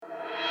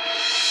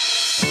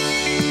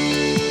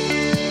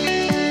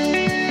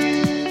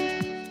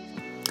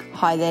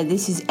Hi there,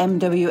 this is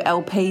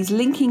MWLP's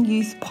Linking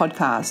Youth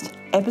podcast,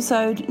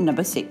 episode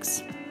number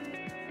 6.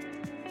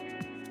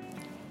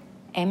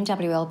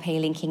 MWLP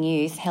Linking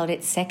Youth held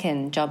its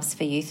second Jobs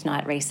for Youth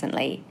night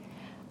recently.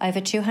 Over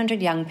 200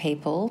 young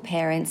people,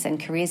 parents and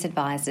careers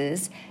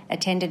advisors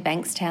attended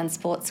Bankstown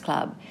Sports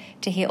Club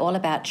to hear all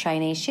about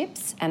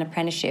traineeships and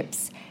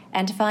apprenticeships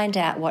and to find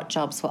out what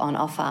jobs were on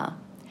offer.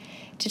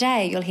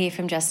 Today you'll hear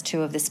from just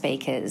two of the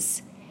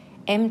speakers.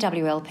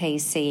 MWLP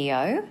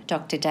CEO,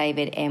 Dr.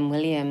 David M.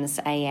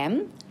 Williams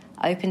AM,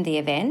 opened the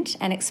event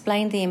and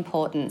explained the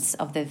importance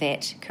of the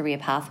VET career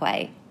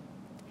pathway.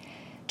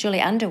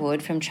 Julie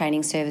Underwood from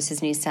Training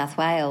Services New South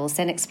Wales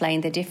then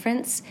explained the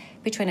difference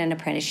between an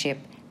apprenticeship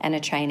and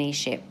a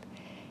traineeship.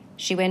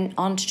 She went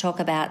on to talk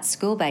about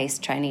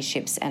school-based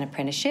traineeships and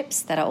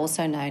apprenticeships that are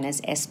also known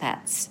as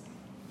SPATs.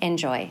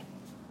 Enjoy.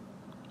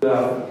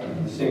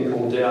 This thing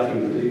called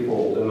Doubting the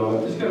Default, and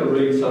I'm just going to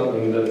read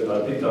something that I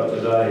picked up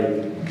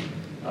today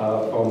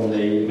from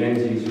the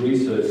Menzies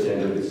Research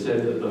Centre, which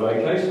said that the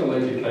vocational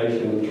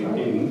education and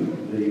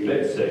training, the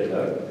VET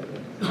sector,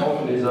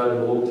 often is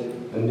overlooked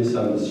and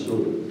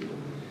misunderstood.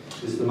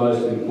 It's the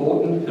most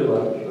important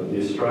pillar of the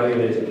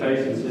Australian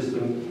education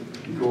system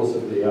because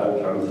of the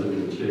outcomes that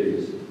it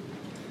achieves.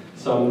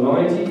 Some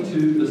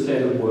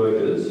 92% of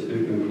workers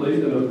who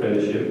complete an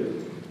apprenticeship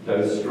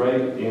go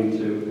straight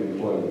into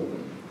employment.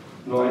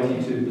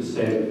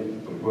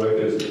 92% of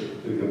workers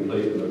who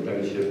complete an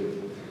apprenticeship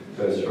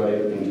go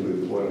straight into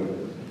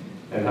employment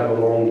and have a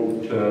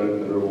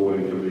long-term and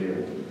rewarding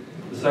career.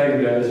 The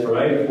same goes for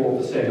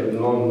 84% of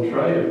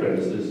non-trade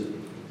apprentices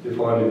who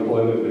find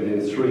employment within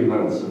 3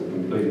 months of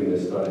completing their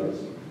studies.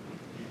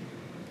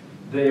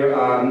 There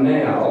are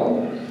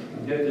now,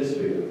 get this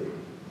figure,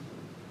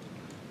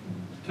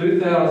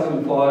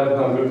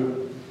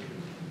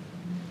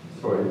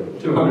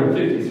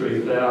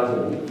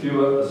 253,000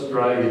 fewer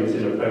Australians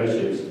in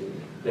apprenticeships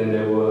than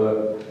there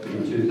were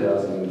in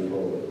 2012.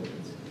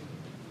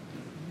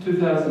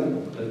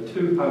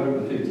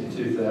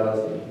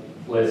 252,000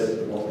 less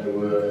than what there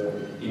were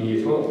in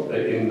year 12,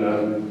 in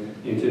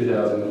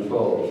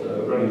 2012. So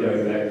we're only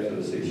going back to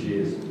the 6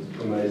 years.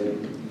 It's amazing.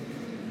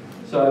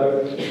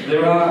 So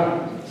there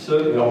are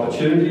certainly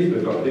opportunities.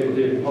 We've got people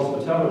here in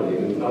hospitality,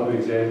 and another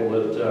example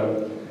that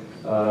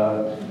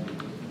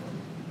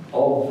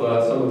of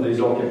some of these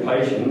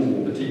occupations,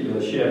 in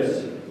particular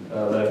chefs,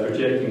 they're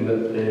projecting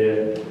that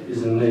there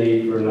is a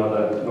need for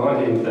another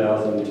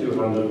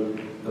 19,200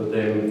 of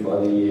them by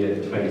the year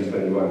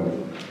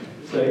 2021.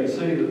 So you can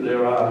see that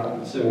there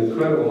are some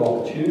incredible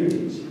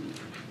opportunities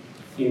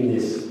in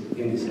this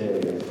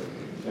area.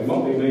 And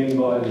what we mean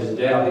by this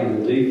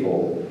doubting the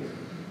default,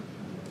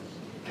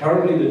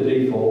 currently the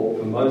default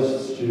for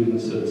most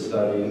students that are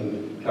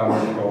studying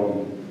comes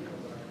from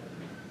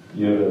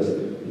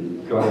university.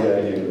 You've got to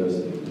go to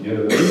university.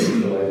 University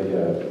is the way to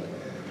go.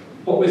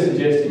 What we're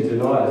suggesting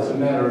tonight is a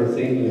matter of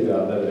thinking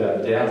about that,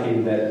 about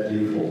doubting that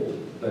default.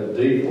 That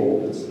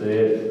default that's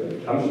there,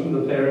 that comes from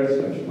the parents,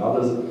 comes from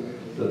others,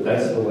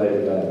 that's the way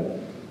to go.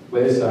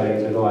 We're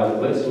saying tonight,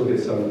 let's look at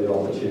some of the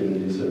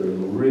opportunities that are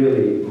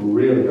really,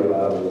 really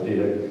available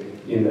here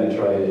in that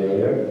trade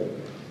area,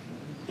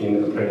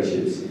 in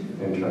apprenticeships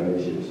and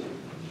traineeships.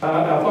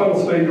 Our final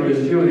speaker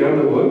is Julie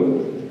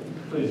Underwood.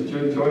 Please,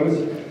 Julie, join us.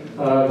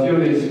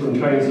 Julie is from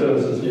Training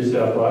Services New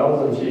South Wales,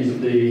 and she's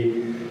the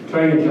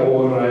training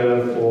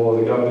coordinator for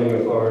the governing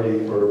authority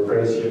for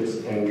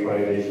apprenticeships and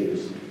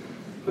traineeships.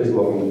 Please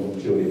welcome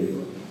Julie.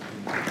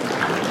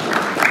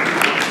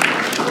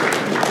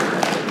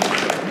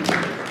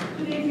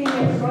 Good evening,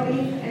 everybody,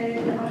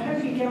 and I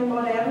hope you get a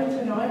lot out of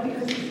tonight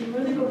because there's some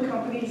really good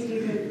companies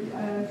here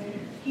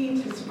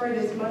to spread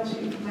as much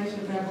information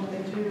about what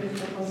they do as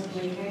they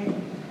possibly can.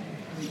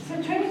 So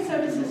Training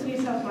Services New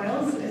South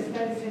Wales, as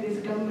David said, is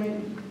a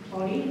government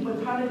body. We're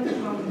part of the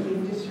Department of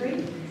Industry,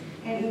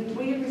 and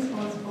we are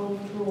responsible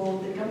for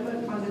the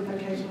government-funded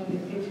vocational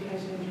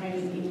education and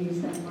training in New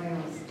South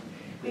Wales.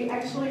 We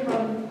actually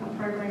run a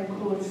program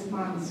called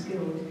Smart and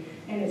Skilled,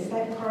 and it's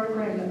that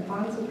program that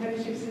funds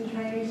apprenticeships and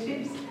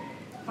traineeships,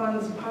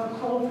 funds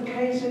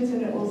qualifications,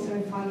 and it also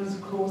funds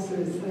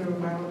courses that are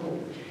available.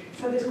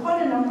 So there's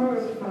quite a number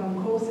of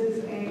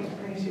courses and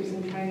apprenticeships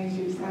and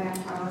traineeships that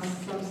are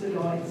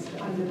subsidised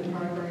under the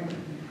program.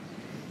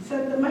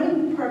 So the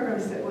main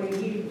programs that we're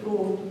here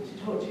for to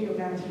talk to you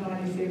about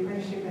tonight is the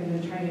apprenticeship and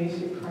the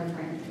traineeship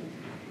program.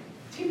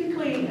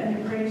 Typically,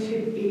 an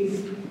apprenticeship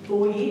is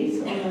 4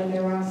 years, although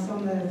there are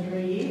some that are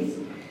 3 years,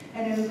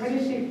 and an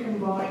apprenticeship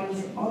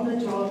combines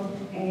on-the-job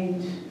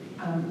and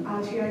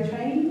RTO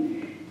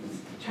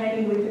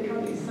training with the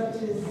companies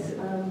such as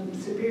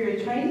Superior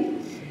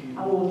Training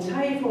or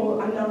TAFE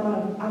or a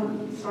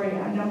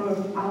number of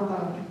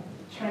other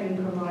training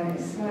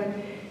providers. So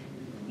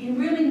you're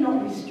really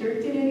not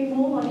restricted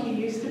anymore like you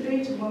used to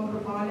be to one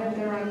provider.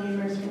 There are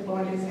numerous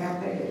providers out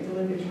there that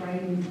deliver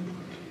training.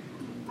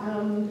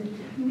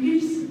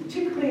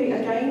 Typically,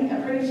 again,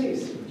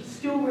 apprenticeships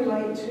still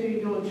relate to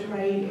your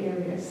trade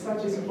areas,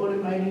 such as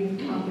automotive,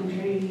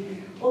 carpentry,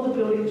 all the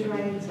building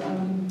trades,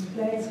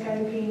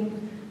 landscaping,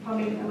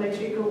 plumbing,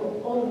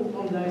 electrical, all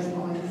along those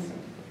lines.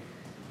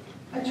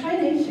 A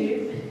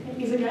traineeship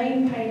is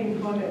again paid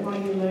employment while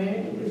you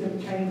learn with a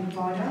training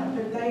provider,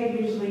 but they are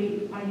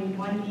usually only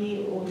 1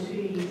 year or 2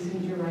 years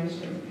in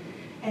duration.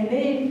 And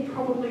they're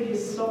probably your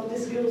softer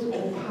skills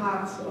or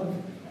parts of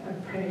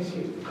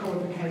apprenticeship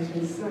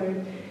qualifications. So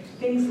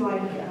things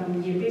like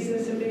your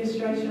business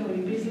administration or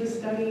your business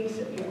studies,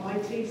 your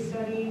IT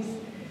studies,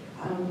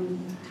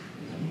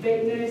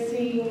 vet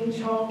nursing,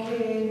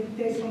 childcare,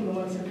 there's some of the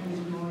ones that come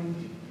to mind.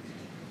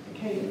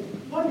 Okay,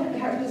 what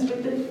happens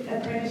with the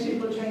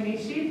apprenticeship or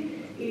traineeship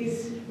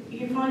is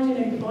you find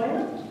an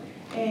employer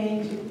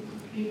and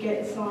you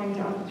get signed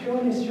up through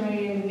an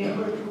Australian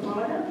network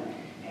provider,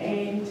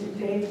 and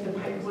then the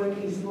paperwork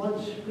is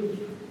lodged with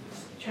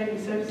Training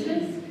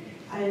Services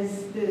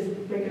as the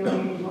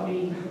regulating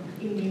body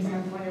in New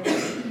South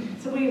Wales.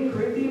 So we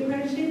approve the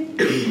apprenticeship.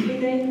 We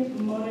then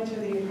monitor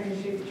the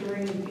apprenticeship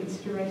during its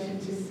duration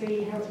to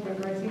see how it's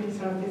progressing.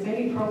 So if there's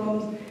any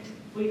problems,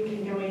 we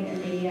can go in and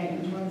mediate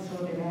and try and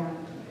sort it out.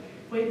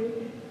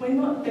 We're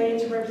not there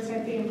to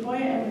represent the employer,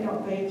 and we're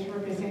not there to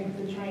represent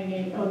the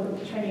trainee or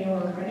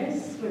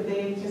apprentice. We're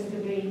there just to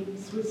be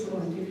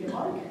Switzerland, if you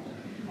like,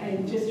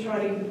 and just try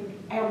to.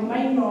 Our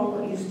main role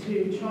is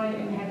to try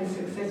and have a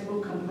successful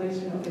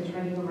completion of the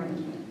training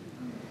arrangement.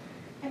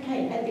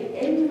 Okay, at the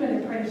end of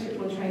an apprenticeship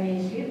or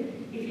traineeship,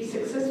 if you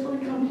successfully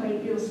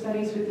complete your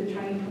studies with the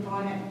training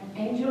provider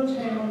and your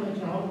term on the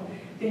job,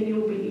 then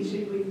you'll be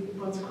issued with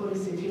what's called a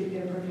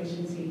certificate of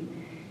proficiency.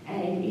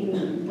 And in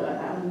the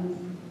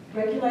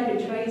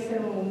regulated trades,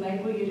 that will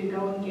enable you to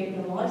go and get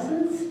your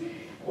licence,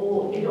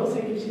 or it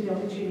also gives you the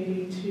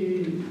opportunity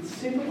to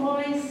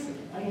supervise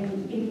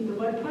in the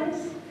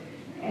workplace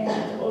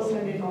and also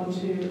move on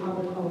to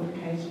other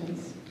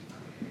qualifications.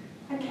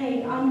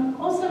 Okay,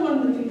 also one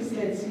of the things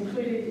that's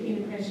included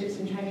in apprenticeships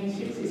and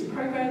traineeships is a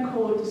program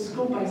called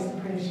school-based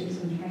apprenticeships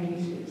and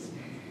traineeships.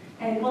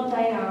 And what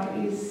they are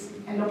is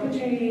an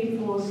opportunity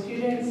for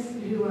students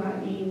who are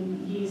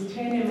in years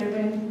 10,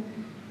 11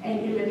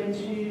 and 11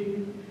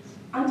 to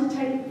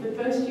undertake the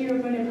first year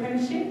of an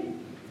apprenticeship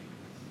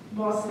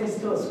whilst they're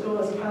still at school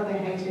as part of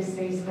their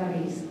HSC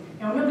studies.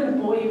 Now I'm not going to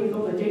bore you with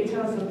all the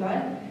details of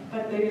that,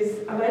 but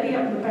there's a lady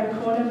up in the back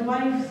corner,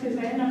 wave,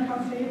 Suzanne, I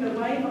can't see her, but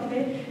wave up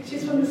there.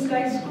 She's from the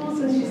state schools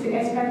and she's the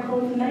SBAC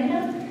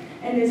coordinator.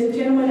 And there's a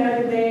gentleman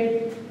over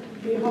there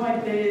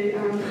behind the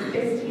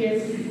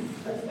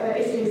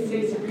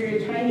STSC Superior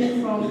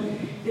Training from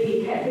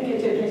the Catholic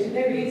Education.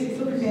 There he is, he's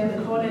looking down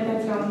the corner,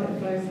 that's Arnold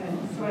Bosan.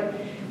 So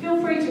feel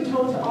free to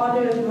talk to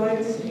either of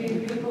those two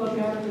people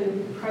about the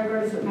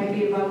programs that may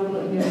be available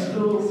in your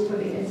schools for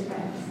the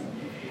SBACs.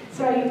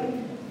 So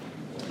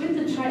with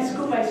the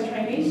school-based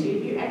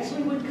traineeship, you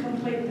actually would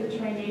complete the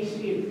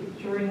traineeship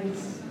during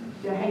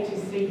the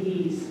HSC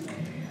years.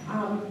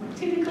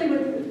 Typically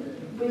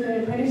with an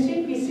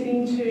apprenticeship, you're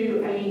sitting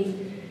to a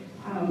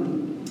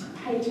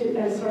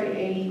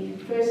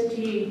first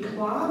year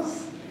class.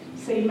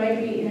 So you may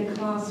be in a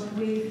class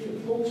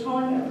with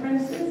full-time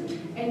apprentices,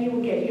 and you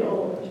will get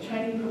your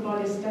training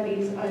provider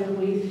studies over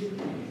with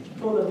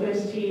for the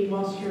first year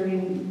whilst you're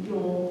in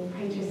your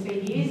HSC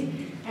years.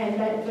 And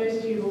that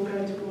first year will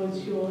go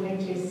towards your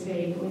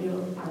HSC or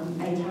your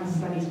ATAR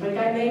studies. But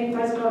again,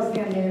 those guys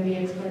down there are the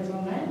experts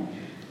on that.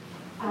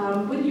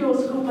 With your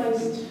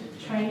school-based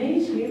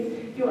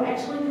traineeship, you'll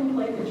actually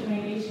complete the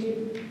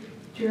traineeship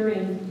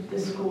during the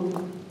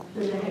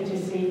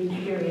HSC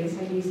period,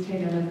 so years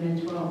 10, 11 and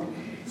 12.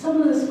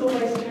 Some of the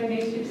school-based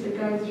traineeships that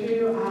go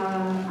through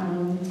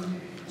are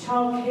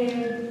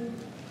childcare,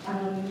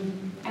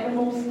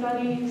 animal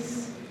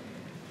studies,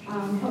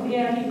 help me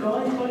out here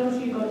guys, what else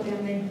have you got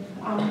down there?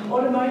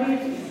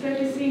 Automotive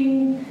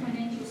servicing,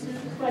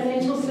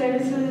 financial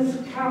services,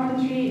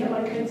 carpentry,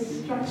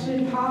 construction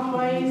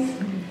pathways,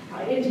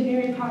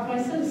 engineering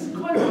pathways. So there's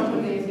quite a lot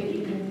of there that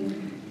you can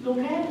look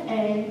at,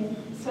 and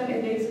so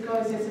that these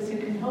guys, as I said,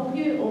 can help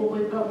you, or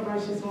we've got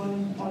brochures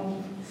on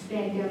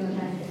stand down the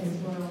back as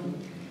well.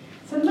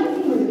 So the main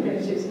thing with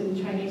apprenticeships and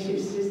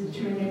traineeships just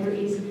to remember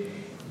is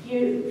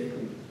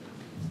you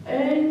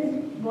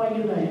earn while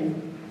you learn.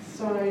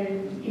 So,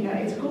 you know,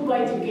 it's a good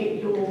way to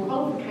get your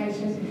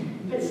qualifications,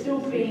 but still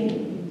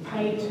being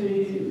paid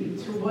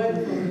to work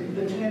for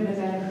the term of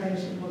that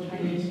apprenticeship or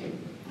traineeship.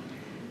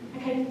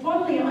 Okay,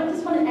 finally, I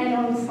just want to add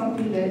on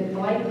something that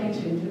Blake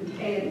mentioned,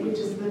 which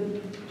is the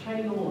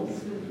training awards,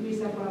 the New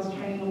South Wales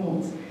Training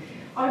Awards.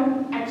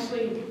 I'm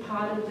actually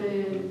part of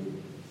the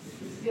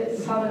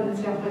Southern and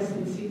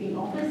Southwestern Sydney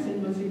office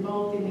and was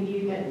involved in the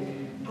year that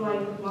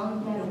Blake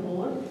won that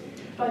award.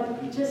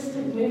 But just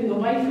moving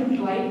away from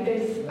Blake,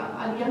 there's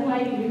a young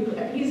lady who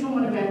appears on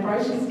one of our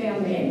brochures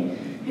down there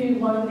who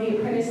won the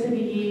Apprentice of the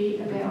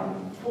Year about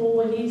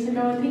 4 years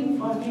ago, I think,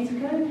 5 years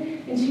ago,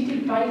 and she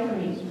did bake for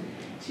me.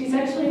 She's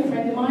actually a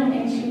friend of mine,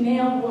 and she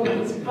now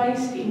is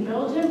based in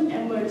Belgium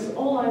and works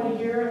all over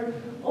Europe,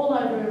 all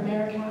over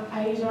America,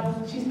 Asia.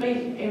 She's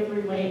been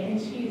everywhere, and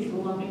she is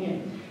loving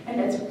it. And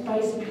that's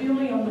based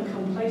purely on the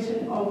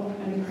completion of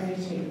an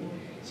apprenticeship.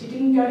 She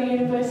didn't go to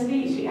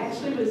university. She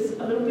actually was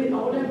a little bit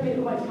older, a bit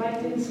like Michael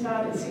Blake didn't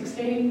start at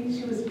 16.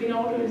 She was a bit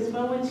older as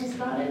well when she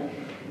started.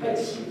 But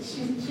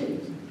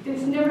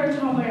there's never a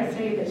time where I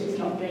see that she's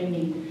not been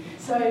in.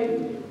 So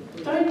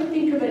don't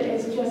think of it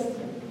as just,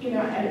 you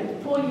know,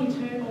 a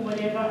 4-year term or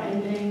whatever,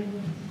 and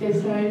then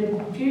there's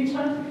no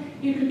future.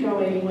 You could go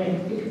anywhere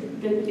because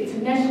it's a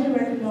nationally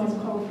recognised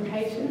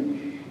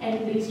qualification,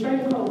 and the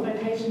Australian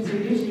qualifications are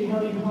usually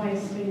held in high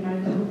esteem over